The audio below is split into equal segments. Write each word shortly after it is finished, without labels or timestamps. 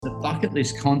bucket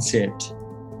list concept,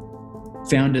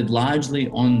 founded largely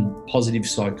on positive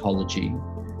psychology,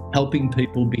 helping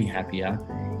people be happier,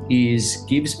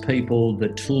 gives people the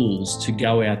tools to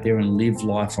go out there and live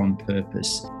life on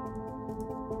purpose.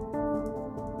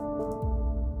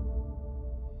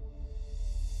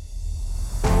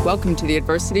 Welcome to the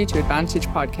Adversity to Advantage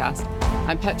podcast.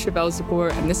 I'm Petra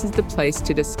Belzebor, and this is the place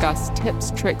to discuss tips,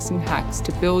 tricks, and hacks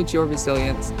to build your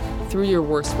resilience through your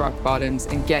worst rock bottoms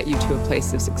and get you to a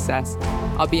place of success.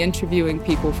 I'll be interviewing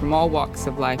people from all walks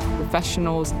of life,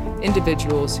 professionals,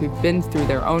 individuals who've been through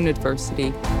their own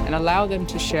adversity, and allow them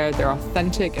to share their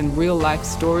authentic and real-life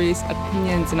stories,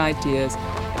 opinions, and ideas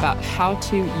about how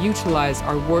to utilize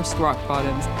our worst rock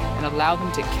bottoms and allow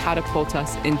them to catapult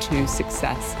us into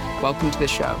success. Welcome to the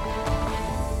show.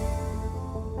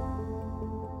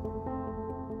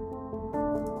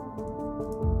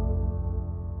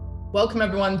 Welcome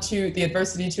everyone to the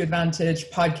Adversity to Advantage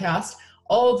podcast,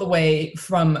 all the way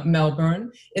from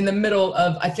Melbourne, in the middle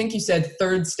of, I think you said,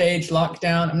 third stage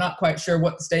lockdown. I'm not quite sure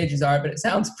what the stages are, but it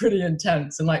sounds pretty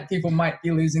intense and like people might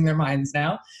be losing their minds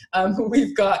now.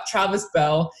 We've got Travis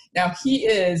Bell. Now, he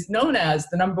is known as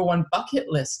the #1 bucket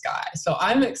list guy. So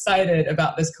I'm excited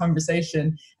about this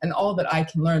conversation and all that I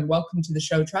can learn. Welcome to the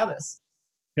show, Travis.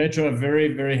 Petra,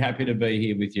 very, very happy to be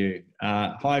here with you.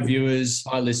 Hi viewers,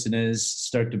 hi listeners,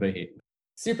 stoked to be here.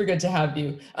 Super good to have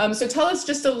you. So tell us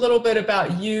just a little bit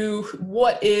about you.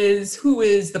 Who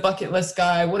is the bucket list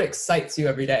guy? What excites you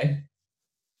every day?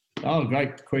 Oh,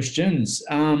 great questions.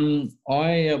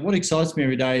 What excites me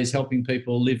every day is helping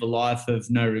people live a life of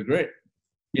no regret.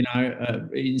 Of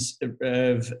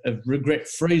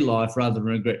regret-free life rather than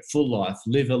regret-full life.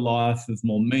 Live a life of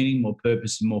more meaning, more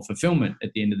purpose, and more fulfillment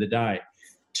at the end of the day.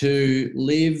 To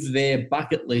live their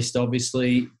bucket list,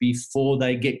 obviously, before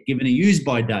they get given a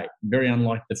use-by date. Very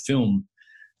unlike the film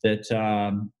that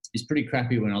is pretty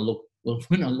crappy when I look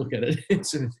at it.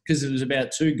 It's because it was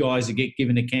about two guys that get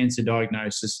given a cancer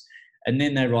diagnosis and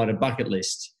then they write a bucket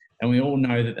list. And we all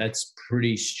know that that's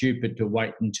pretty stupid to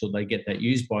wait until they get that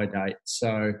use-by date.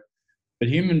 But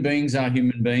human beings are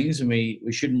human beings, and we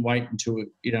shouldn't wait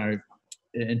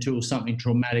until something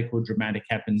traumatic or dramatic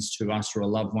happens to us or a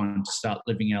loved one to start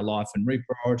living our life and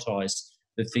reprioritize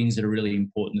the things that are really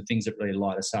important, the things that really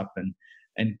light us up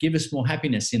and give us more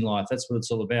happiness in life. That's what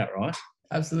it's all about, right?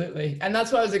 Absolutely. And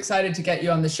that's why I was excited to get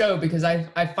you on the show, because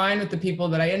I find with the people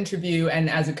that I interview, and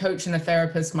as a coach and a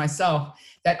therapist myself,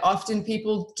 that often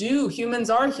humans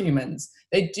are humans.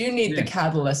 They do need the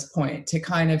catalyst point to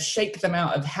kind of shake them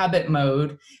out of habit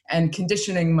mode and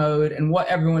conditioning mode and what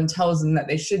everyone tells them that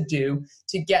they should do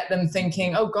to get them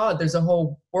thinking, oh God, there's a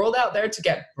whole world out there, to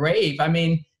get brave. I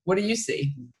mean, what do you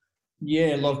see?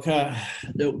 Yeah, look,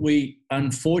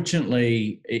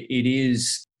 unfortunately, it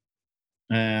is.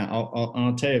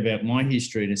 I'll tell you about my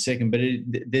history in a second, but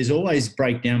there's always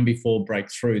breakdown before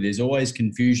breakthrough. There's always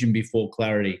confusion before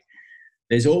clarity.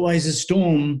 There's always a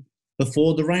storm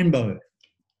before the rainbow.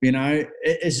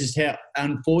 It's just how,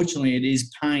 unfortunately, it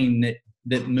is pain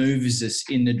that moves us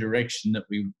in the direction that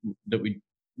we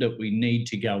need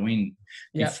to go in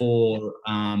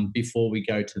before we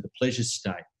go to the pleasure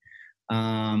state.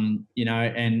 And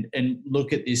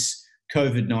look at this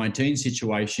COVID-19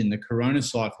 situation, the corona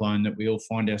cyclone that we all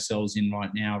find ourselves in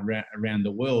right now around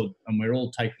the world, and we're all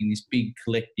taking this big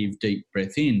collective deep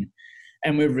breath in,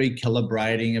 and we're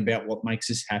recalibrating about what makes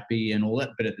us happy and all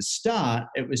that. But at the start,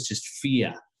 it was just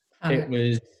fear. It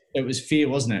was fear,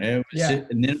 wasn't it?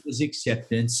 And then it was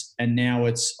acceptance, and now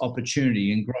it's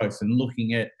opportunity and growth and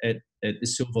looking at the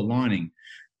silver lining.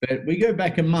 But we go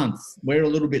back a month. We're a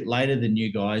little bit later than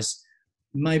you guys,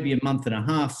 maybe a month and a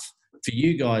half for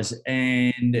you guys,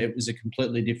 and it was a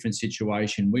completely different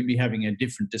situation. We'd be having a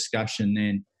different discussion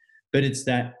then. But it's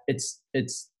that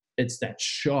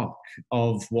shock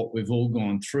of what we've all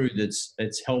gone through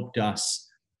that's helped us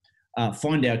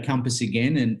find our compass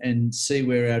again and see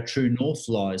where our true north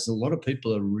lies. A lot of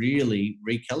people are really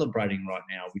recalibrating right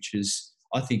now, which is,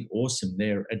 I think, awesome.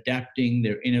 They're adapting,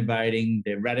 they're innovating,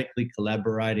 they're radically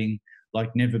collaborating like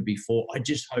never before. I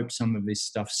just hope some of this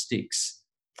stuff sticks.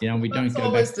 We don't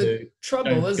go back to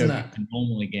trouble, isn't it?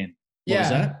 Normal again. What was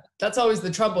that? That's always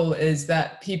the trouble, is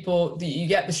that you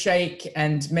get the shake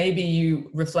and maybe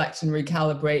you reflect and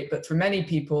recalibrate. But for many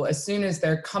people, as soon as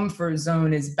their comfort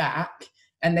zone is back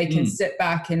and they can sit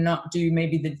back and not do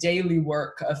maybe the daily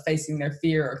work of facing their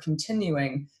fear or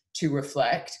continuing to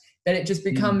reflect, that it just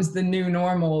becomes the new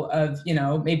normal of,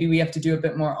 maybe we have to do a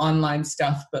bit more online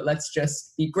stuff, but let's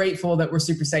just be grateful that we're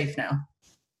super safe now.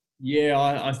 Yeah,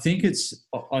 I think it's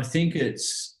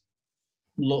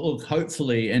look,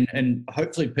 hopefully, and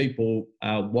hopefully people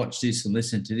watch this and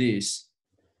listen to this,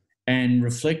 and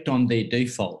reflect on their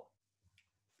default.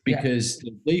 Because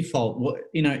the default,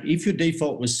 if your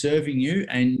default was serving you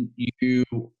and you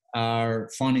are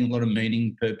finding a lot of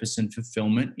meaning, purpose, and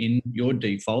fulfillment in your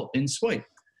default, then sweet.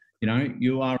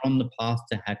 You are on the path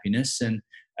to happiness, and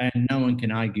no one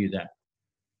can argue that.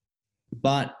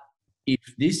 But if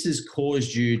this has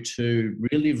caused you to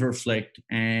really reflect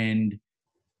and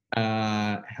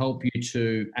help you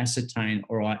to ascertain,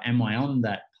 all right, am I on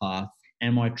that path?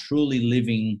 Am I truly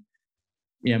living,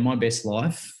 my best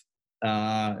life?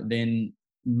 Then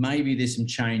maybe there's some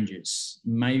changes.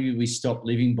 Maybe we stop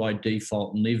living by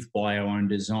default and live by our own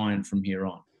design from here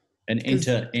on, and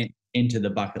enter the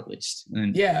bucket list.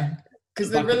 And because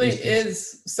there really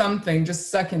is something. Just a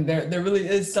second, there really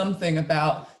is something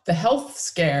about the health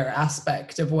scare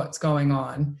aspect of what's going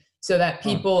on, so that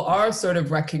people are sort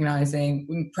of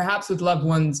recognizing, perhaps with loved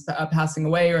ones passing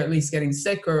away, or at least getting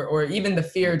sick, or even the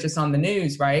fear just on the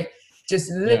news, right?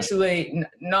 Just literally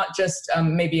not just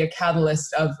maybe a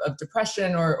catalyst of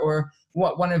depression or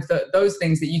one of those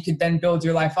things that you could then build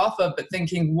your life off of, but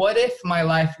thinking, what if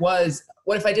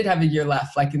I did have a year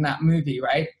left, like in that movie,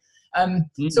 right?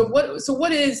 So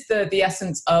what is the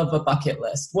essence of a bucket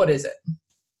list? What is it?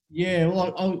 Yeah,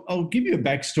 well, I'll give you a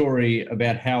backstory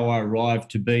about how I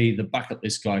arrived to be the bucket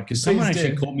list guy, because someone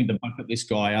actually called me the bucket list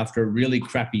guy after a really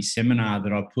crappy seminar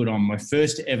that I put on, my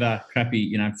first ever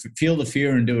crappy, feel the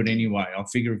fear and do it anyway. I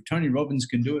figure if Tony Robbins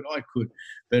can do it, I could.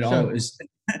 But sure. I was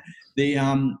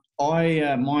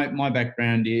my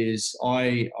background is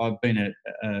I've been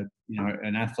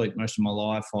an athlete most of my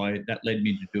life. That led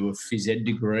me to do a phys ed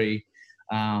degree.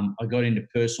 I got into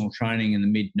personal training in the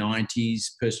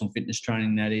mid-90s, personal fitness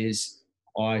training, that is.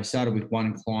 I started with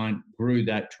one client, grew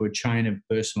that to a chain of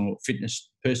personal fitness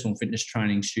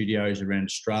training studios around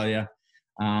Australia,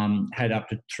 had up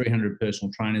to 300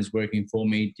 personal trainers working for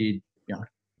me, did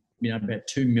about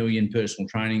 2 million personal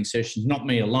training sessions. Not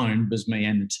me alone, it was me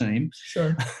and the team.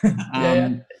 Sure.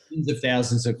 Tens of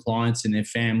thousands of clients and their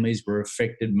families were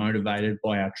affected, motivated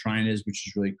by our trainers, which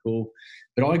is really cool.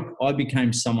 But I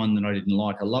became someone that I didn't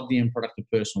like. I love the end product of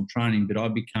personal training, but I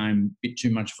became a bit too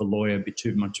much of a lawyer, a bit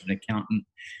too much of an accountant.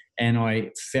 And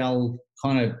I fell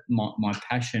kind of my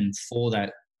passion for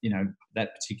that,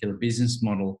 that particular business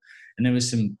model. And there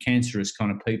was some cancerous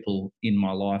kind of people in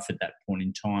my life at that point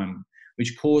in time,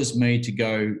 which caused me to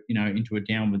go, into a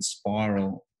downward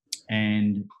spiral.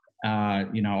 And, I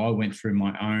went through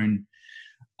my own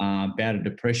bout of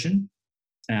depression.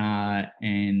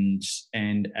 And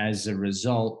as a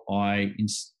result, when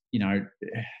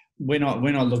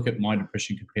I look at my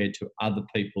depression compared to other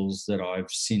people's that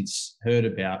I've since heard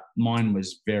about, mine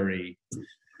was very,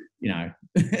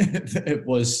 it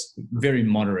was very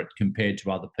moderate compared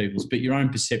to other people's. But your own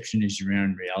perception is your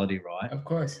own reality, right? Of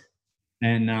course.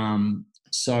 And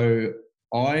so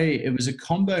it was a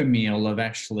combo meal of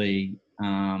actually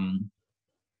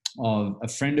of a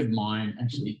friend of mine,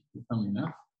 actually, funnily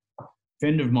enough,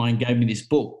 friend of mine gave me this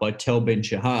book by Tal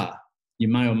Ben-Shahar. You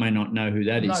may or may not know who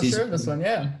that is. I'm not sure of this one,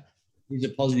 yeah. He's a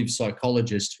positive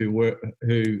psychologist who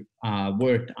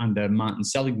worked under Martin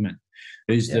Seligman,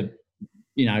 who's the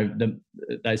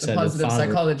positive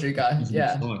psychology guy,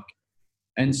 yeah.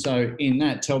 And so in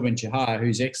that, Tal Ben-Shahar,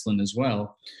 who's excellent as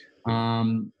well,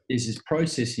 there's this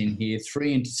process in here,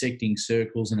 3 intersecting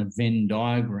circles and a Venn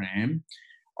diagram.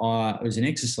 It was an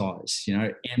exercise,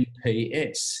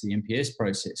 MPS, the MPS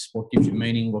process. What gives you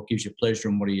meaning, what gives you pleasure,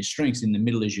 and what are your strengths? In the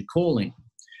middle is your calling.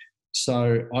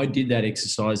 So I did that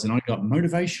exercise and I got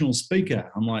motivational speaker.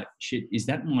 I'm like, shit, is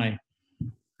that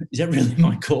really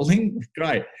my calling?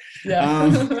 Great. Yeah.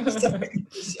 But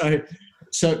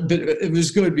it was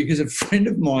good because a friend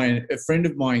of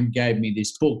mine gave me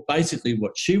this book. Basically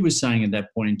what she was saying at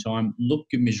that point in time, look,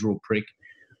 you miserable prick.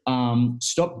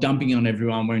 Stop dumping on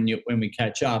everyone when we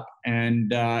catch up, and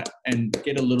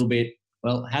get a little bit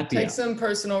happier. Take some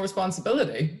personal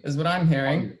responsibility is what I'm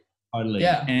hearing. Totally.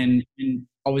 Yeah. And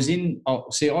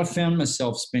I found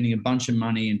myself spending a bunch of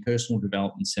money in personal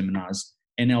development seminars,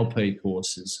 NLP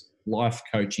courses, life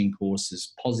coaching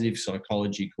courses, positive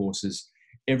psychology courses.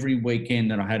 Every weekend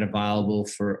that I had available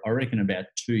for, I reckon, about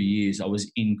 2 years, I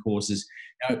was in courses,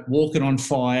 walking on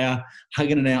fire,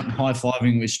 hugging it out and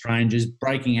high-fiving with strangers,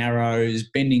 breaking arrows,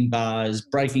 bending bars,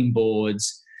 breaking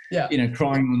boards,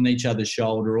 crying on each other's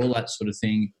shoulder, all that sort of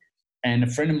thing. And a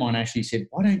friend of mine actually said,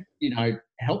 why don't,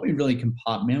 help me really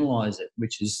compartmentalize it,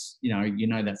 which is,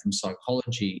 that from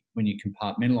psychology, when you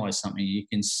compartmentalize something, you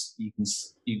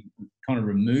kind of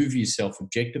remove yourself,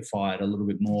 objectify it a little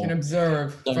bit more. You can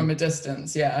observe from a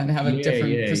distance, and have a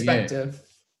different perspective.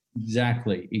 Yeah.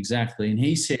 Exactly. And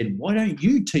he said, why don't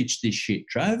you teach this shit,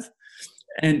 Trav?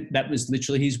 And that was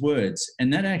literally his words.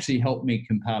 And that actually helped me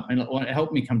it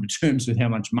helped me come to terms with how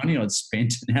much money I'd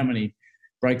spent and how many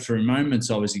breakthrough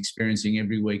moments I was experiencing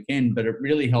every weekend. But it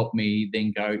really helped me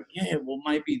then go, yeah, well,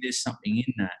 maybe there's something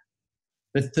in that.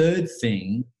 The third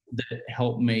thing that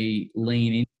helped me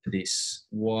lean into this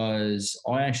was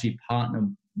I actually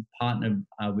partnered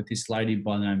with this lady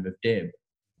by the name of Deb.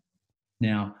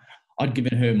 Now, I'd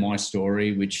given her my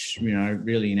story, which,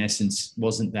 really in essence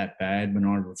wasn't that bad when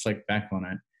I reflect back on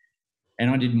it. And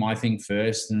I did my thing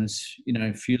first, and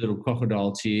a few little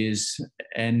crocodile tears.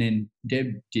 And then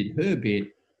Deb did her bit,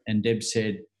 and Deb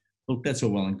said, look, that's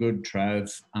all well and good,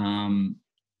 Trav.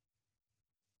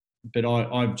 But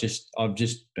I've just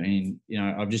been,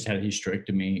 I've just had a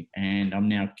hysterectomy, and I'm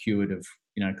now cured of,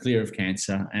 clear of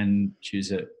cancer. And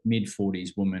she's a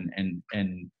mid-40s woman,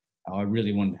 and I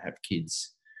really wanted to have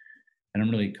kids, and I'm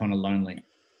really kind of lonely.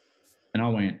 And I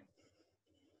went,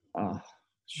 oh,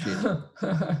 shit.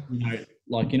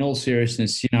 Like in all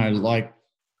seriousness, like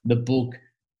the book,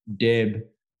 Deb,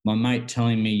 my mate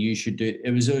telling me you should do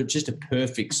it was just a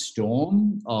perfect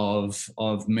storm of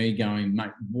me going,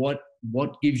 mate, what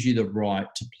gives you the right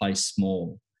to play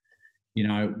small?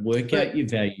 Work out your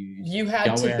values. You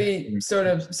had to be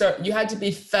you had to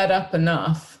be fed up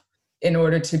enough in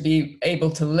order to be able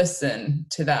to listen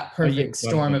to that perfect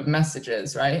storm of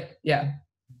messages, right? Yeah.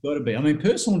 Got to be. I mean,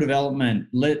 personal development,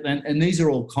 and these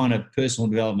are all kind of personal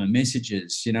development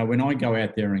messages. When I go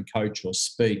out there and coach or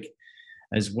speak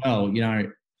as well,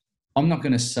 I'm not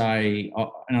going to say,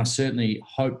 and I certainly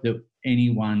hope that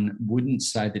anyone wouldn't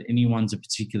say that anyone's a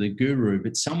particular guru,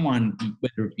 but someone,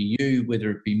 whether it be you, whether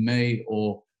it be me,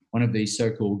 or one of these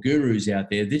so-called gurus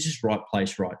out there, they're just right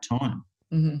place, right time.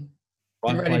 Mm-hmm.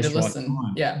 Right You're ready place, to listen. right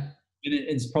time. Yeah. And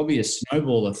it's probably a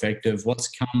snowball effect of what's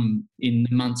come in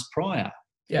the months prior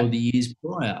or the years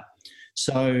prior.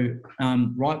 So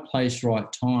right place,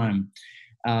 right time,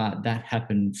 that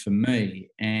happened for me,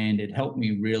 and it helped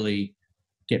me really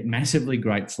get massively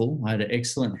grateful. I had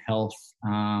excellent health,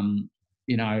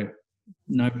 no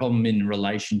problem in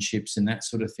relationships and that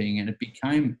sort of thing. And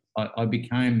I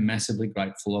became massively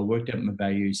grateful. I worked out my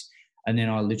values, and then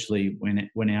I literally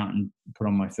went out and put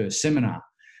on my first seminar.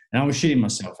 And I was shitting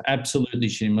myself, absolutely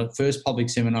shitting. My first public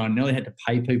seminar, I nearly had to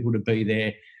pay people to be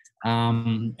there.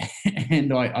 And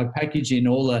I packaged in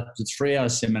all the 3-hour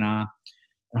seminar.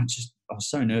 And I was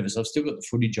so nervous. I've still got the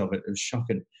footage of it. It was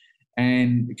shocking.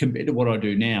 And compared to what I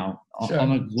do now, sure.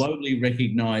 I'm a globally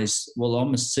recognised,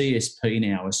 I'm a CSP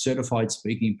now, a certified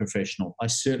speaking professional. I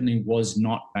certainly was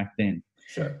not back then.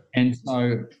 Sure. And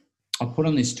so I put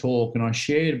on this talk, and I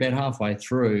shared about halfway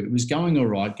through. It was going all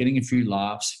right, getting a few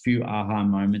laughs, a few aha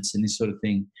moments and this sort of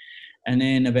thing. And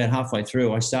then about halfway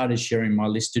through, I started sharing my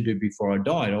list to do before I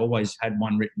died. I always had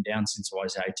one written down since I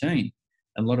was 18.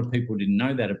 A lot of people didn't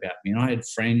know that about me. And I had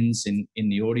friends in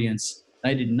the audience,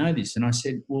 they didn't know this. And I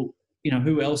said, well,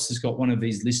 who else has got one of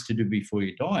these lists to do before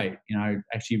you die,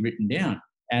 actually written down,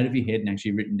 out of your head and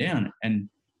actually written down? And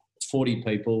 40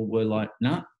 people were like,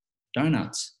 nah,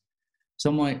 donuts.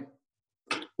 So I'm like,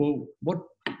 well,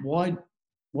 why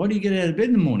do you get out of bed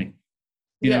in the morning?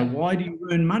 Why do you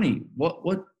earn money?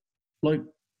 Why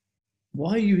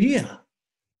are you here?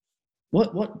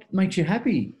 What makes you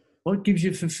happy? What gives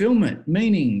you fulfillment,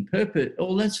 meaning, purpose,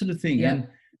 all that sort of thing? Yeah. And it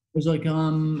was like,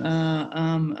 the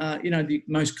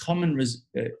most common,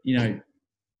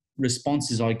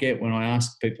 responses I get when I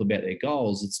ask people about their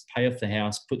goals, it's pay off the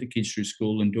house, put the kids through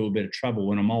school, and do a bit of travel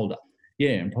when I'm older.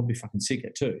 Yeah, and probably fucking sick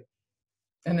it too.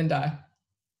 And then die.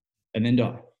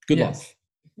 Good luck.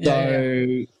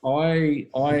 I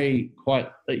quite,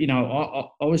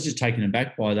 I was just taken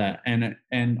aback by that.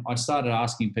 And I started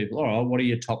asking people, all right, what are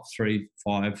your top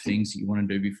 3-5 things that you want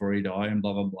to do before you die, and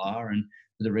blah, blah, blah. And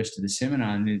for the rest of the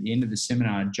seminar. And at the end of the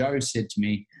seminar, Joe said to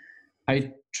me,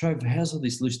 hey, Trevor, how's all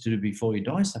this list to do before you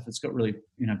die stuff? It's got really,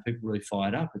 people really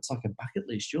fired up. It's like a bucket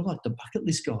list. You're like the bucket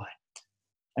list guy.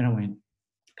 And I went,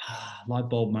 light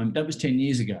bulb moment. That was 10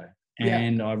 years ago. Yeah.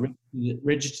 And I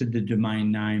registered the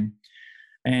domain name,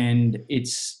 and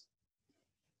it's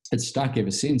stuck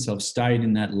ever since. I've stayed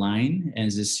in that lane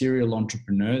as a serial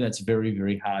entrepreneur. That's very,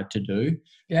 very hard to do,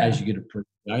 as you get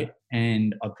appreciate.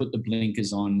 And I put the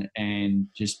blinkers on and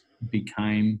just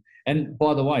became, and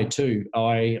by the way too,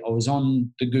 I was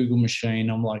on the Google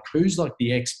machine. I'm like, who's like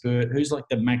the expert? Who's like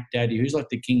the Mac Daddy? Who's like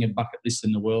the king of bucket lists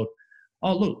in the world?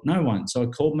 Oh, look, no one. So I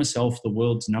called myself the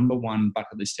world's #1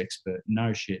 bucket list expert.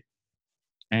 No shit.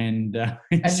 And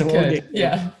so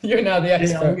you're now the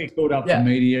expert. I get caught up in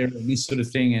media and this sort of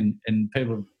thing, and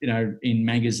people, in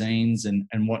magazines and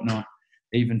whatnot,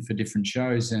 even for different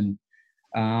shows. And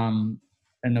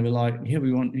And they were like, yeah,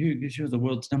 we want you because you're the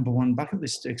world's #1 bucket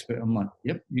list expert. I'm like,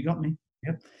 yep, you got me.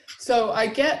 Yep. So I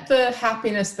get the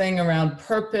happiness thing around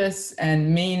purpose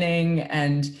and meaning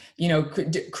and,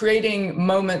 creating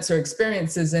moments or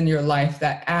experiences in your life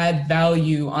that add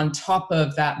value on top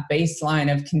of that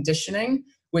baseline of conditioning,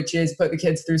 which is put the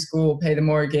kids through school, pay the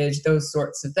mortgage, those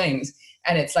sorts of things.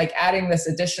 And it's like adding this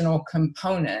additional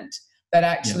component that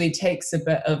actually takes a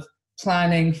bit of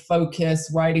planning,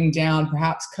 focus, writing down,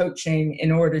 perhaps coaching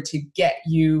in order to get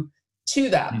you to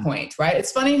that point, right?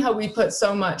 It's funny how we put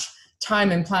so much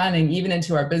time and planning even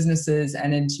into our businesses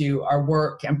and into our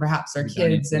work and perhaps our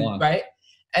kids, and right?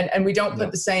 And we don't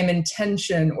put the same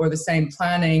intention or the same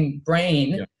planning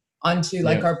brain onto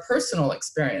like our personal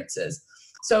experiences.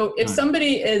 So if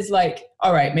somebody is like,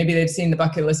 all right, maybe they've seen the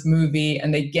bucket list movie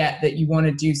and they get that you want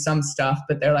to do some stuff,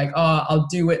 but they're like, oh, I'll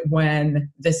do it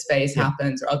when this phase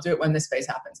happens, or I'll do it when this phase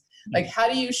happens. Like, how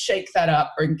do you shake that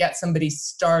up or get somebody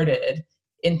started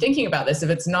in thinking about this if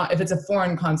it's a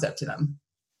foreign concept to them?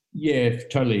 Yeah,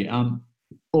 totally.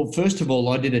 Well, first of all,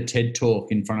 I did a TED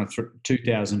talk in front of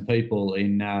 2,000 people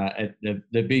at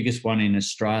the biggest one in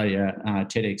Australia,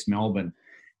 TEDx Melbourne.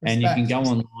 And you can go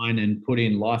online and put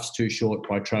in "Life's Too Short"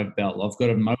 by Trav Bell. I've got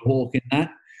a mohawk in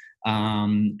that,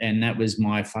 and that was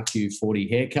my "fuck you 40"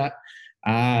 haircut.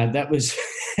 That was,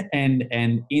 and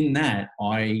in that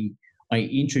I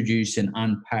introduce and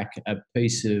unpack a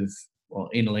piece of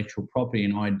intellectual property,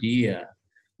 an idea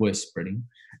worth spreading.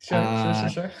 Sure.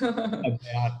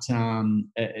 About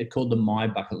called the My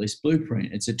Bucket List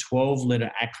Blueprint. It's a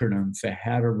 12-letter acronym for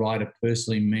how to write a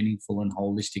personally meaningful and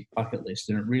holistic bucket list,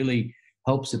 and it really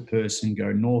helps a person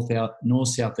go north,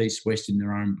 south, east, west in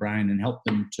their own brain and help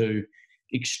them to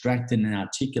extract and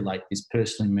articulate this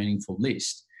personally meaningful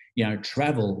list.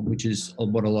 Travel, which is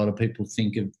what a lot of people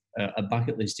think of a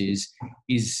bucket list is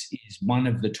one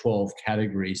of the 12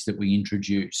 categories that we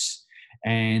introduce.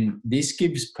 And this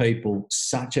gives people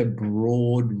such a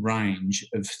broad range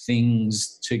of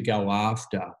things to go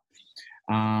after.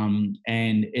 And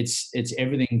it's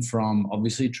everything from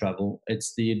obviously travel,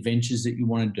 it's the adventures that you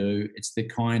want to do, it's the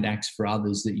kind acts for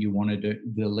others that you want to do,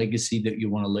 the legacy that you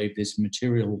want to leave. There's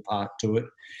material part to it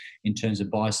in terms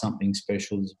of buy something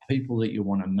special, there's people that you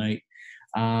want to meet.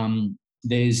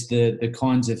 There's the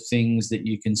kinds of things that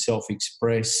you can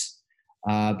self-express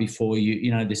before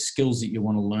the skills that you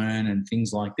want to learn and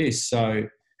things like this. So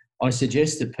I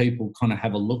suggest that people kind of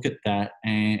have a look at that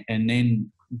and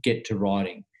then get to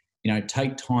writing.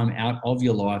 Take time out of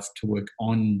your life to work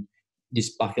on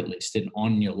this bucket list and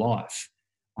on your life.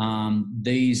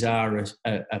 These are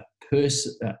a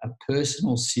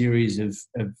personal series of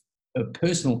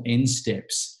personal end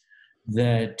steps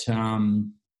that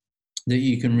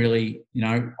you can really,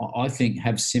 I think,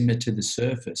 have simmer to the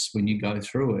surface when you go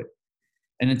through it.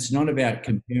 And it's not about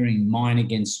comparing mine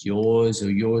against yours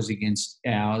or yours against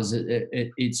ours.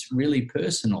 It's really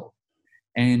personal.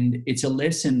 And it's a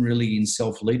lesson really in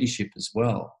self-leadership as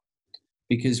well,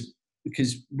 because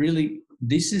really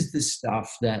this is the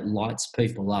stuff that lights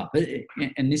people up,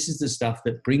 and this is the stuff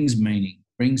that brings meaning,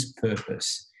 brings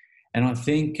purpose. And I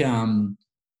think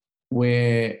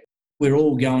we're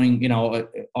all going,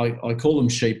 I call them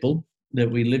sheeple, that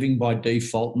we're living by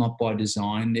default, not by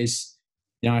design. There's,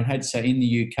 I'd hate to say in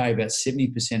the UK, about 70%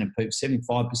 of people,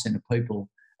 75% of people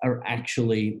are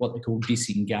actually what they call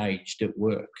disengaged at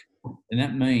work. And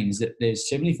that means that there's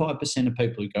 75% of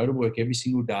people who go to work every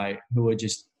single day who are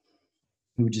just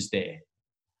there,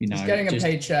 just getting a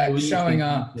paycheck, showing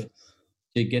up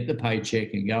to get the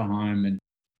paycheck and go home and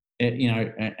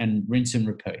and rinse and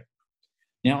repeat.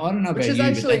 Now I don't know about you, which is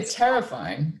actually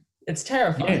terrifying. It's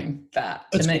terrifying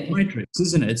that to me. It's the matrix,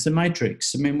 isn't it? It's the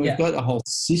matrix. I mean, we've got a whole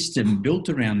system built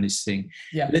around this thing.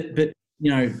 Yeah. But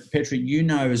Petra,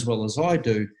 as well as I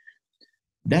do,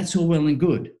 that's all well and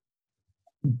good.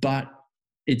 But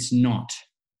it's not.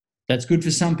 That's good for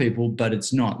some people, but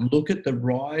it's not. Look at the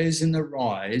rise and the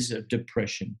rise of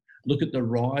depression. Look at the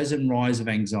rise and rise of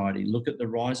anxiety. Look at the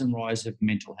rise and rise of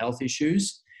mental health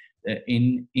issues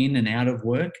in and out of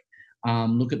work.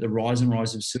 Look at the rise and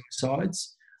rise of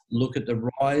suicides. Look at the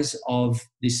rise of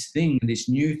this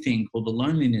new thing called the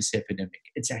loneliness epidemic.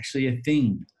 It's actually a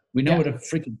thing. We know what a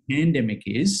freaking pandemic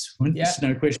is. There's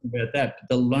no question about that.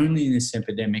 But the loneliness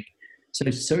epidemic. So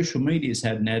social media has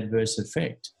had an adverse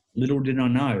effect. Little did I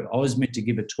know. I was meant to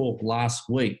give a talk last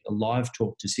week, a live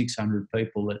talk to 600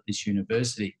 people at this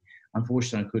university.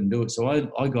 Unfortunately, I couldn't do it. So I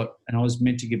was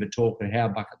meant to give a talk on how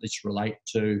bucket lists relate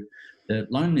to the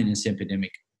loneliness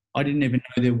epidemic. I didn't even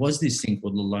know there was this thing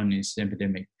called the loneliness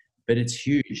epidemic, but it's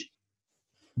huge.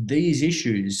 These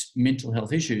issues, mental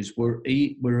health issues, were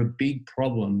a big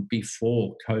problem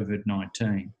before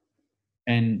COVID-19.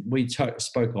 and we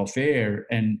spoke off air,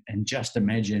 and just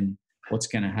imagine what's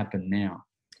going to happen now.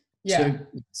 Yeah.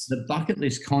 So the bucket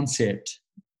list concept,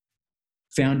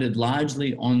 founded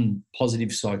largely on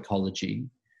positive psychology,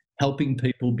 helping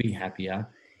people be happier,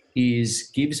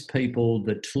 gives people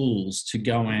the tools to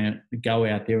go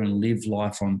out there and live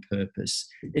life on purpose.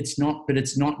 It's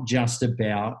not just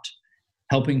about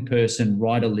helping person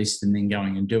write a list and then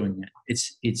going and doing it.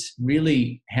 It's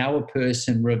really how a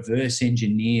person reverse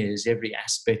engineers every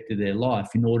aspect of their life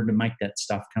in order to make that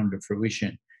stuff come to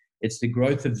fruition. It's the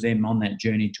growth of them on that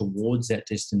journey towards that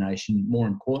destination. More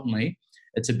importantly,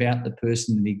 it's about the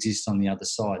person that exists on the other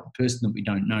side, the person that we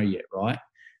don't know yet, right?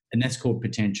 And that's called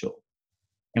potential.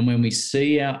 And when we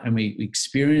see and we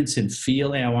experience and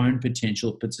feel our own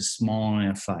potential, it puts a smile on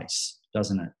our face,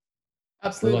 doesn't it?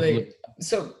 Absolutely.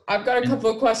 So I've got a couple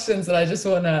of questions that I just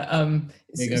want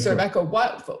to sort of echo.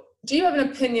 What do you have an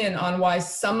opinion on why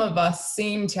some of us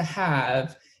seem to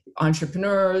have,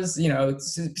 entrepreneurs,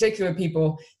 particular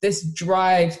people, this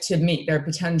drive to meet their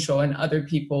potential and other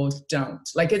people don't?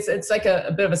 Like it's like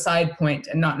a bit of a side point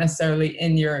and not necessarily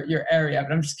in your area,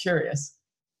 but I'm just curious.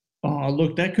 Oh,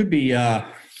 look, that could be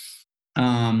that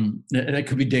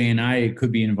could be DNA, it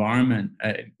could be environment.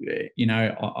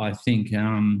 I think,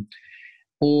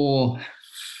 or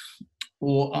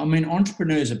I mean,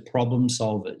 entrepreneurs are problem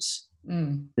solvers.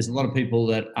 There's a lot of people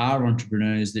that are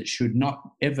entrepreneurs that should not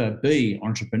ever be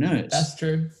entrepreneurs. That's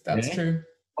true. That's true.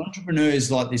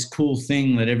 Entrepreneurs like this cool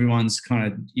thing that everyone's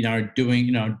kind of,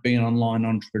 doing, being an online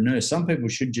entrepreneur. Some people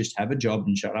should just have a job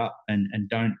and shut up and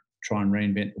don't try and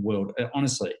reinvent the world,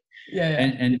 honestly. Yeah.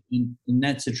 And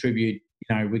that's a tribute,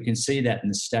 we can see that in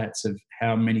the stats of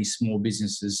how many small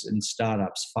businesses and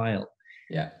startups fail.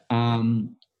 Yeah.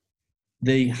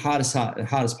 The hardest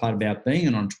part about being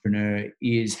an entrepreneur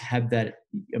is have that.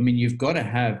 I mean, you've got to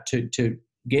have to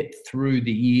get through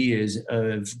the years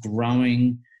of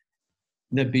growing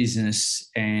the business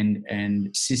and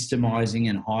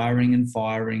systemizing and hiring and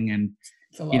firing, and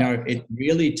it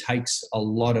really takes a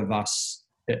lot of us,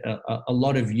 a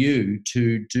lot of you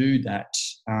to do that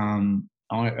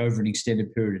over an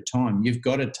extended period of time. You've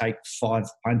got to take 5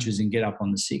 punches and get up on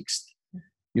the 6th.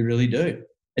 You really do.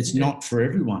 It's not for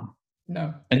everyone.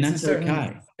 No, and that's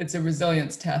okay. It's a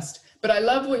resilience test. But I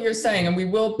love what you're saying, and we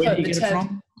will put the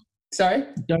TED. Sorry?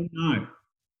 Don't know.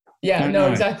 Yeah, no,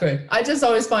 exactly. I just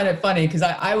always find it funny because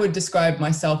I would describe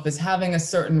myself as having a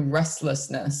certain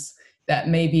restlessness that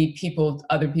maybe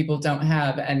other people don't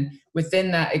have. And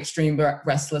within that extreme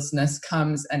restlessness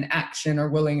comes an action or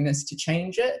willingness to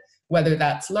change it, whether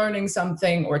that's learning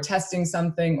something or testing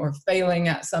something or failing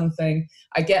at something.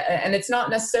 And it's not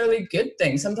necessarily a good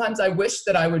thing. Sometimes I wish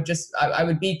that I would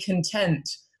be content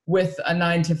with a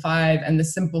 9-to-5 and the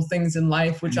simple things in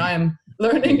life, which I am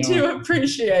learning to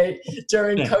appreciate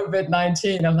during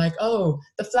COVID-19. I'm like, oh,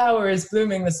 the flower is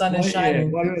blooming, the sun is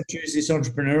shining. Why don't I choose this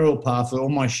entrepreneurial path where all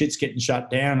my shit's getting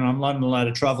shut down and I'm letting a load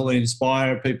of travel and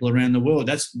inspire people around the world?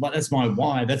 That's my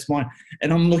why.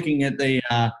 And I'm looking at the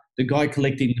guy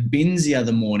collecting the bins the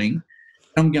other morning.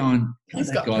 I'm going, he's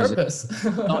got purpose.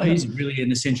 He's really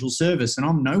an essential service and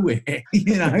I'm nowhere.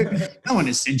 No one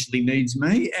essentially needs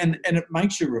me. And it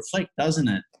makes you reflect, doesn't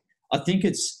it? I think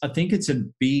it's a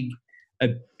big,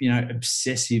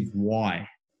 obsessive why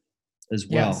as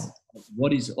well. Yes.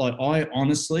 What is, I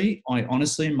honestly,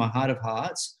 in my heart of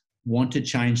hearts, want to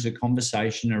change the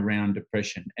conversation around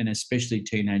depression and especially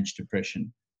teenage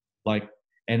depression.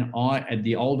 And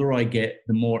the older I get,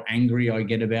 the more angry I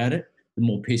get about it, the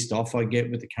more pissed off I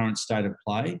get with the current state of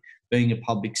play. Being a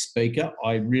public speaker,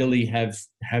 I really have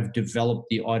developed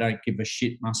the I don't give a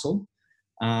shit muscle.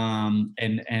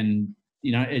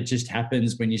 It just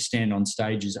happens when you stand on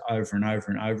stages over and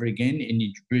over and over again, and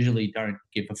you really don't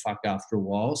give a fuck after a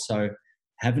while. So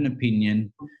have an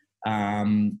opinion,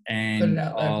 and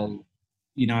I'll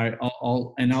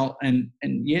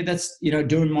that's,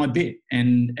 doing my bit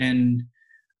and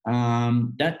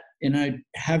that,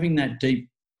 having that deep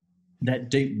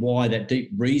why, that deep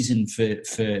reason for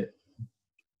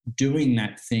doing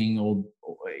that thing,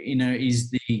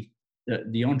 is the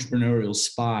entrepreneurial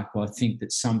spark, I think,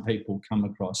 that some people come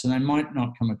across. And they might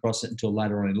not come across it until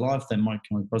later on in life. They might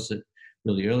come across it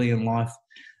really early in life.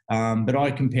 But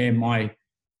I compare my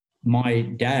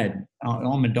dad,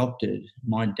 I'm adopted.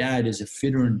 My dad is a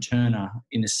fitter and turner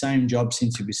in the same job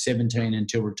since he was 17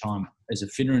 until retirement. As a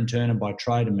fitter and turner by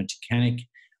trade, a mechanic,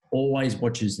 always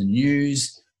watches the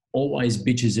news, always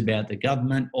bitches about the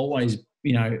government, always,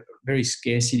 very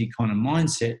scarcity kind of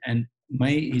mindset. And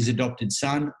me, his adopted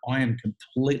son, I am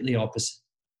completely opposite.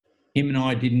 Him and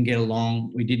I didn't get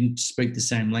along. We didn't speak the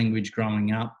same language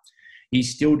growing up. He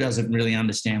still doesn't really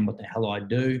understand what the hell I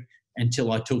do.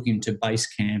 until I took him to base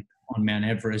camp on Mount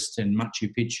Everest and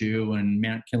Machu Picchu and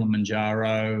Mount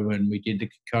Kilimanjaro, and we did the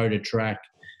Kokoda track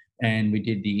and we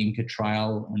did the Inca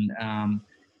Trail. And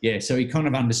so he kind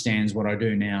of understands what I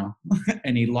do now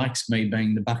and he likes me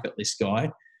being the bucket list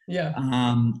guy. Yeah.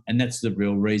 And that's the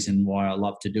real reason why I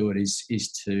love to do it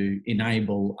is to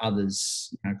enable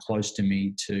others close to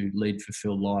me to lead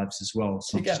fulfilled lives as well.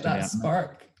 To get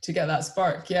that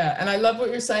spark. Yeah. And I love what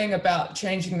you're saying about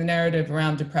changing the narrative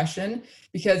around depression,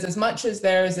 because as much as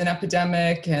there's an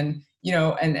epidemic and,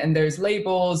 and there's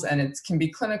labels and it can be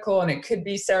clinical and it could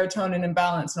be serotonin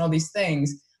imbalance and all these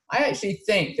things, I actually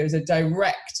think there's a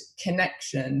direct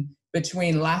connection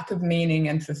between lack of meaning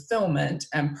and fulfillment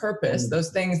and purpose, those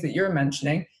things that you're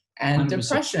mentioning, and 100%.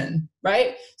 Depression,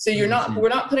 right? So we're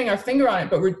not putting our finger on it,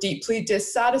 but we're deeply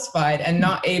dissatisfied and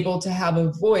not able to have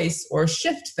a voice or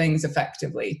shift things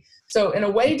effectively. So in a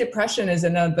way, depression is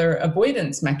another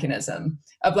avoidance mechanism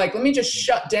of like, let me just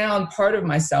shut down part of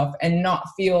myself and not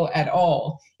feel at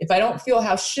all. If I don't feel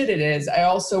how shit it is, I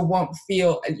also won't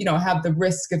feel, have the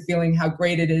risk of feeling how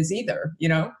great it is either,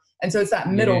 And so it's that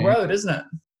middle road, isn't it?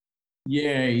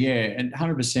 Yeah, and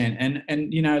 100%. And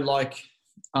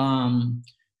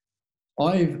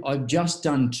I've just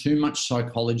done too much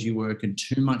psychology work and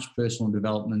too much personal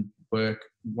development work.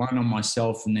 One on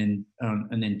myself, and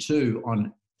then two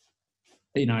on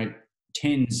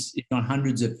tens, if not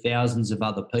hundreds of thousands of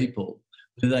other people,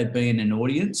 whether they be in an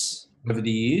audience over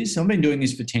the years. I've been doing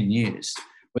this for 10 years,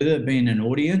 whether it be in an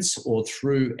audience or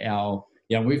through our.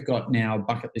 We've got now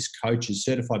bucket list coaches,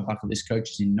 certified bucket list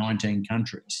coaches in 19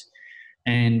 countries.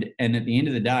 And at the end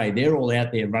of the day, they're all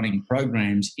out there running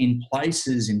programs in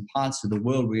places, in parts of the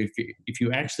world where if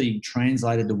you actually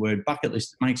translated the word bucket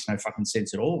list, it makes no fucking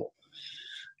sense at all.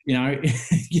 But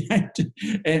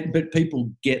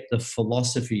people get the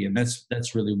philosophy, and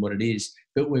that's really what it is.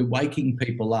 But we're waking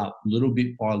people up little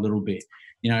bit by little bit,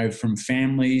 from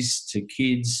families to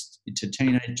kids to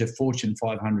teenage to Fortune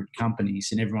 500 companies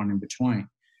and everyone in between.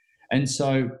 And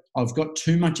so I've got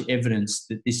too much evidence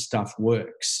that this stuff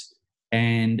works.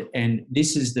 And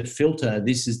this is the filter,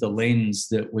 this is the lens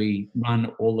that we run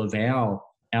all of our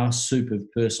soup of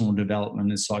personal development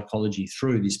and psychology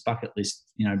through, this bucket list,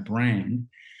 brand.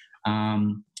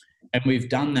 And we've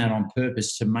done that on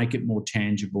purpose to make it more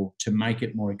tangible, to make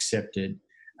it more accepted,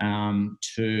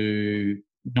 to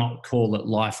not call it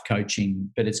life coaching,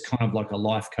 but it's kind of like a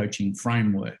life coaching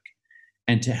framework,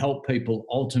 and to help people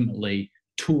ultimately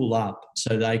tool up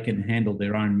so they can handle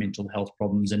their own mental health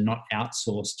problems and not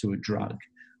outsource to a drug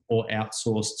or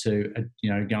outsource to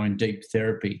go in deep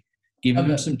therapy. Give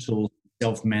them some tools to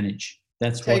self-manage.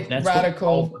 That's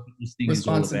radical what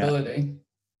responsibility.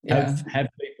 Yeah. Have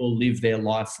people live their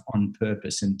life on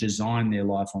purpose and design their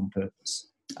life on purpose.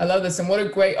 I love this. And what a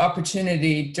great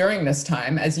opportunity during this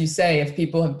time, as you say, if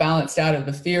people have balanced out of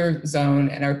the fear zone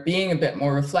and are being a bit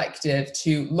more reflective,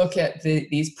 to look at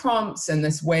these prompts and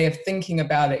this way of thinking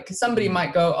about it. Because somebody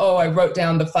might go, oh, I wrote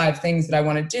down the 5 things that I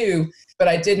want to do, but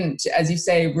I didn't, as you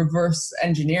say, reverse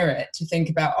engineer it to think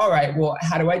about, all right, well,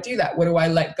 how do I do that? What do I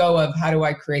let go of? How do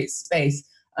I create space?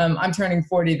 I'm turning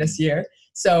 40 this year.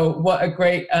 So what a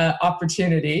great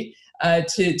opportunity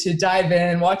to dive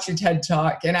in, watch your TED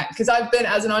Talk. And because I've been,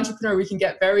 as an entrepreneur, we can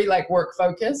get very work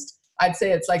focused. I'd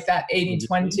say it's like that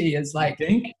 80-20 is like,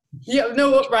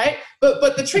 right?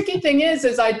 But the tricky thing is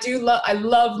I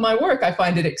love my work. I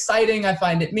find it exciting. I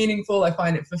find it meaningful. I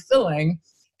find it fulfilling.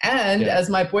 And as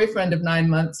my boyfriend of 9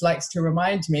 months likes to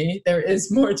remind me, there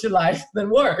is more to life than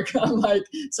work. I'm like,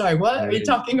 sorry, what are you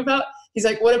talking about? He's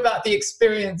like, what about the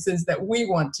experiences that we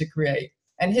want to create?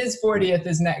 And his 40th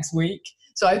is next week.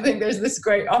 So I think there's this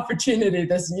great opportunity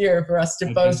this year for us to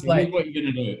both Here's what you're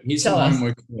going to do. Here's some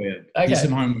homework for you. Here's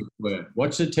some homework for you.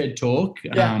 Watch the TED Talk.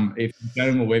 Yeah. If you go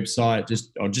to my website,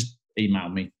 just email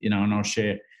me, and I'll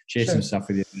share some stuff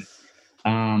with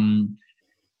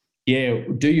you.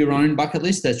 Do your own bucket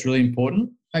list. That's really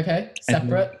important. Okay.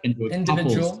 Separate,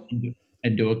 individual.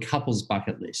 And do a couples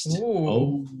bucket list.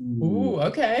 Ooh,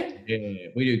 okay. Yeah,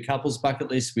 we do couples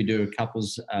bucket lists. We do a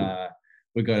couples.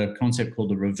 We've got a concept called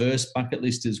the reverse bucket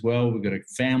list as well. We've got a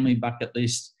family bucket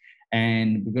list,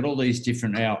 and we've got all these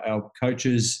different. Our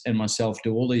coaches and myself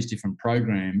do all these different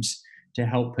programs to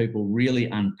help people really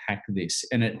unpack this.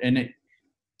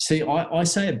 I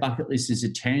say a bucket list is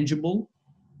a tangible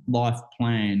life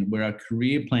plan where our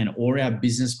career plan or our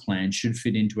business plan should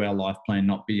fit into our life plan,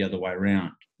 not be the other way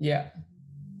around. Yeah.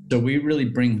 So we really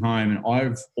bring home, and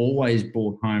I've always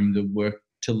brought home the work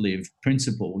to live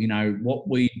principle. What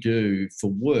we do for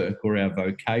work or our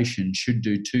vocation should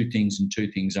do 2 things and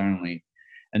 2 things only.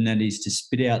 and that is to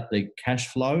spit out the cash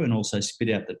flow and also spit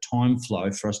out the time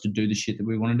flow for us to do the shit that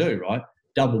we want to do, right?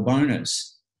 Double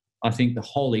bonus. I think the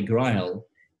holy grail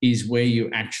is where you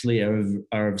actually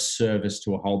are of service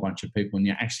to a whole bunch of people and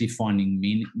you're actually finding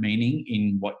meaning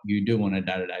in what you do on a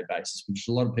day-to-day basis, which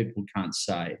a lot of people can't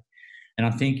say. And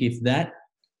I think if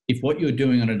what you're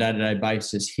doing on a day-to-day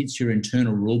basis hits your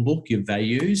internal rule book, your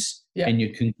values, and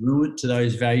you're congruent to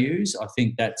those values, I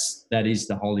think that is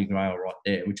the holy grail right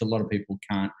there, which a lot of people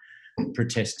can't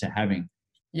protest to having.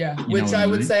 Yeah, which I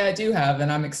would say I do have.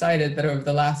 And I'm excited that over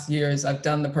the last years, I've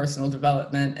done the personal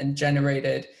development and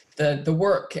generated the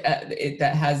work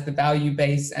that has the value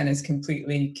base and is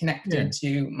completely connected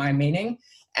to my meaning.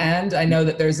 And I know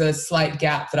that there's a slight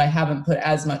gap that I haven't put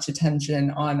as much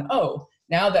attention on.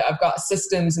 Now that I've got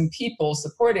systems and people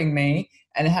supporting me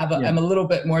and I'm a little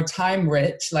bit more time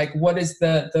rich, like what is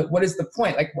the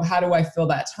point? Like, how do I fill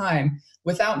that time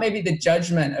without maybe the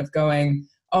judgment of going,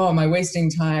 oh, am I wasting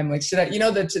time? Like, should I,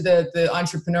 the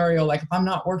entrepreneurial, like, if I'm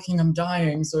not working, I'm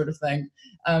dying sort of thing.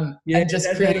 And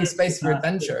just creating space for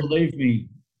adventure. Believe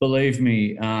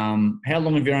me. How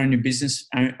long have you owned your business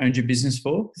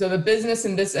for? So the business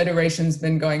in this iteration has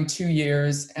been going 2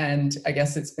 years, and I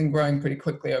guess it's been growing pretty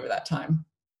quickly over that time.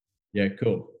 Yeah,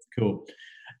 cool.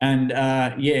 And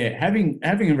having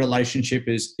a relationship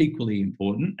is equally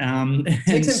important. It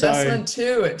takes investment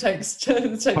too. It takes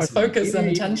focus and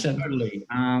attention. Totally.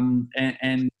 And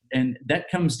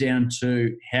that comes down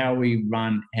to how we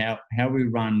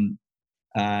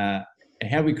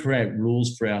create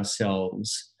rules for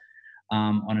ourselves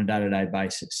on a day-to-day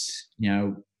basis,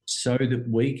 so that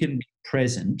we can be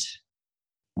present,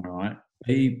 all right,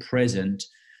 be present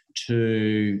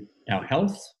to our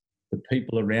health, the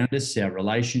people around us, our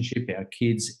relationship, our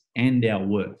kids, and our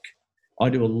work. I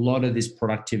do a lot of this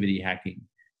productivity hacking,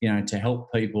 to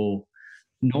help people,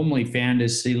 normally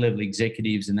founders, C-level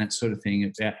executives and that sort of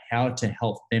thing, about how to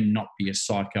help them not be a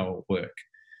psycho at work.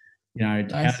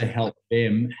 Nice. How to help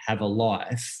them have a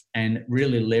life and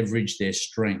really leverage their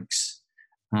strengths,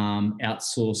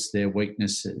 outsource their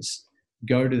weaknesses,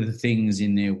 go to the things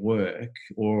in their work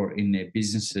or in their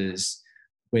businesses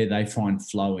where they find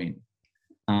flow in,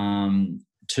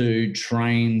 to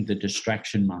train the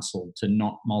distraction muscle, to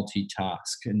not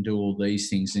multitask and do all these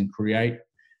things and create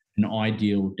an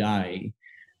ideal day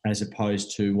as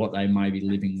opposed to what they may be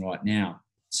living right now,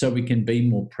 so we can be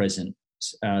more present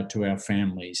to our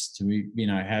families, to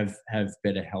have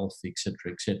better health,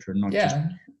 etc., not just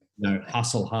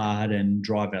hustle hard and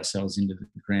drive ourselves into the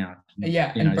ground.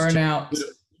 And burn out.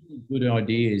 Good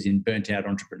ideas in burnt out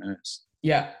entrepreneurs.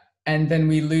 And then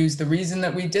we lose the reason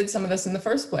that we did some of this in the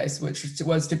first place, which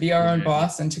was to be our own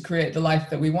boss and to create the life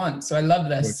that we want. So I love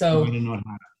this. So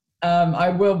I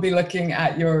will be looking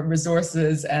at your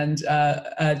resources and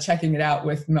checking it out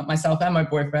with myself and my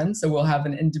boyfriend. So we'll have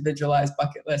an individualized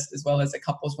bucket list as well as a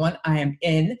couples one. I am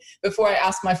in. Before I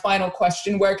ask my final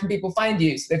question, where can people find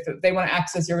you? So if they want to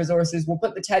access your resources, we'll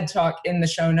put the TED Talk in the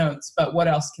show notes, but what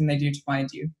else can they do to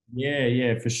find you?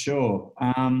 Yeah, for sure.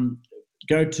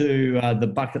 Go to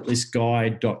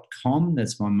thebucketlistguy.com.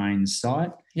 That's my main site.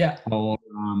 Yeah. Or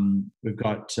we've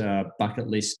got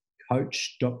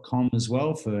bucketlistcoach.com as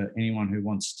well for anyone who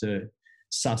wants to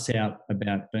suss out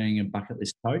about being a bucket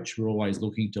list coach. We're always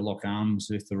looking to lock arms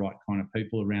with the right kind of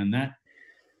people around that.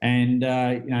 And,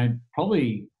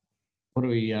 probably, what are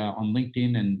we on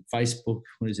LinkedIn and Facebook?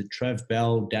 What is it? Trav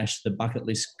Bell - the Bucket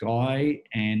List Guy,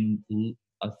 and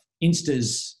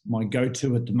Insta's my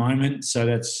go-to at the moment. So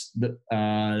that's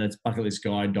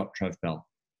bucketlistguy.travbell.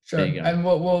 Sure. And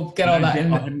we'll get all that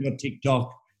in. I haven't got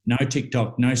TikTok, no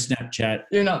Snapchat.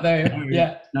 You're not there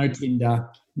yet. No Tinder,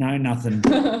 no nothing.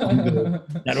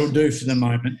 That'll do for the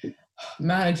moment.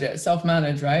 Manage it,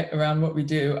 self-manage, right, around what we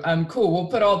do. Cool. We'll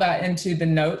put all that into the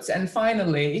notes. And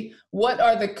finally, what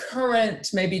are the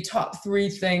current maybe top 3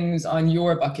 things on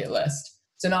your bucket list?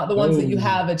 So not the ones that you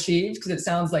have achieved, because it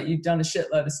sounds like you've done a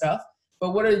shitload of stuff,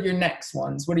 but what are your next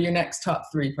ones? What are your next top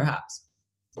 3 perhaps?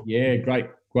 Yeah, great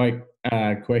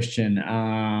question.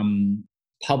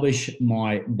 Publish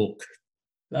my book.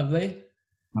 Lovely.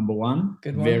 Number 1.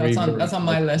 Good one. That's on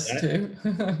my list too.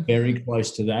 Very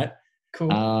close to that. Cool.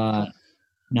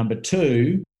 Number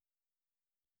 2,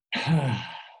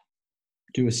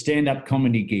 do a stand-up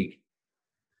comedy gig.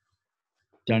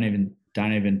 Don't even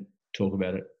talk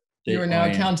about it. You are now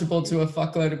accountable to a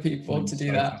fuckload of people to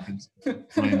do that.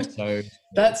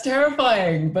 That's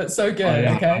terrifying, but so good.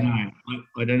 I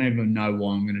don't even know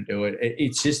why I'm going to do it.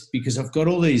 It's just because I've got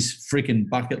all these freaking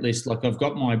bucket lists. Like, I've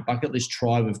got my bucket list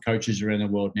tribe of coaches around the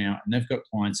world now, and they've got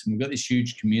clients, and we've got this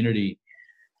huge community.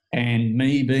 And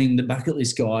me being the bucket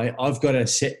list guy, I've got to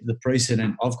set the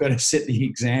precedent. I've got to set the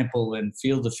example and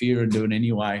feel the fear and do it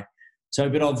anyway. So,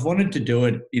 but I've wanted to do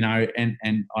it,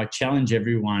 and I challenge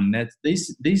everyone that these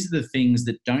are the things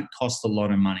that don't cost a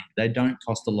lot of money. They don't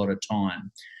cost a lot of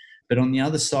time. But on the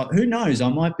other side, who knows? I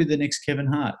might be the next Kevin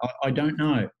Hart. I don't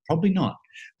know. Probably not.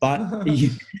 But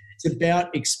it's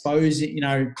about exposing,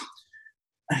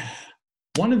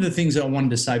 one of the things that I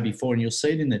wanted to say before, and you'll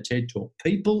see it in the TED Talk,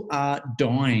 people are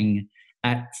dying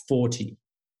at 40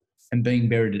 and being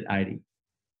buried at 80.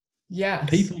 Yeah.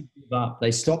 People give up.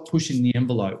 They stop pushing the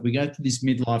envelope. We go through this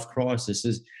midlife crisis.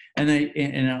 And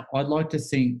I'd like to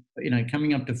think,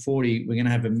 coming up to 40, we're going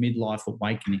to have a midlife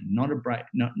awakening, not a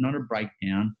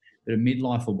breakdown, but a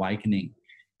midlife awakening,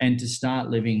 and to start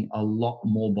living a lot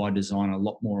more by design, a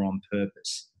lot more on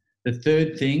purpose. The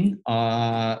third thing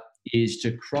is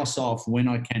to cross off when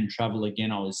I can travel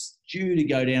again. I was due to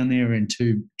go down there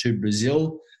to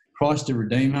Brazil, Christ the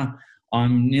Redeemer.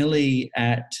 I'm nearly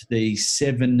at the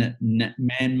 7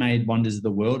 man-made wonders of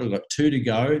the world. I've got 2 to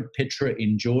go, Petra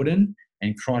in Jordan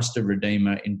and Christ the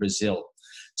Redeemer in Brazil.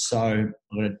 So I'm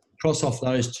going to cross off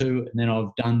those 2, and then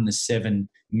I've done the 7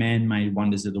 man-made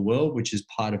wonders of the world, which is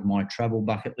part of my travel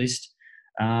bucket list.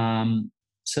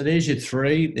 So there's your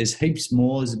 3. There's heaps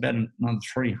more. There's about another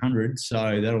 300.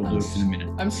 So that'll do it for the minute.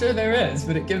 I'm sure there is,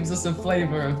 but it gives us a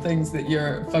flavor of things that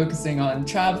you're focusing on.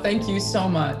 Trav, thank you so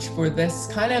much for this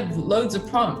kind of loads of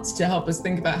prompts to help us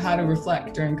think about how to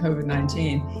reflect during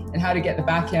COVID-19 and how to get the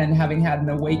back end having had an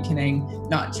awakening,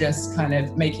 not just kind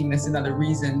of making this another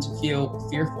reason to feel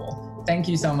fearful. Thank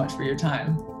you so much for your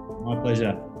time. My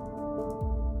pleasure.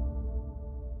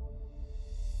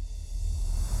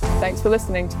 Thanks for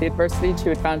listening to the Adversity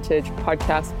to Advantage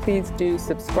podcast. Please do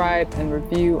subscribe and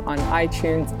review on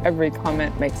iTunes. Every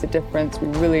comment makes a difference. We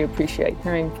really appreciate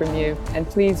hearing from you. And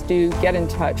please do get in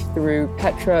touch through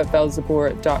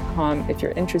petrabelzebour.com if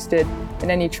you're interested in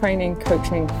any training,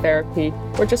 coaching, therapy,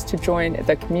 or just to join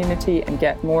the community and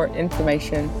get more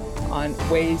information on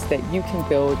ways that you can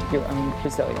build your own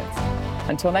resilience.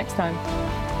 Until next time.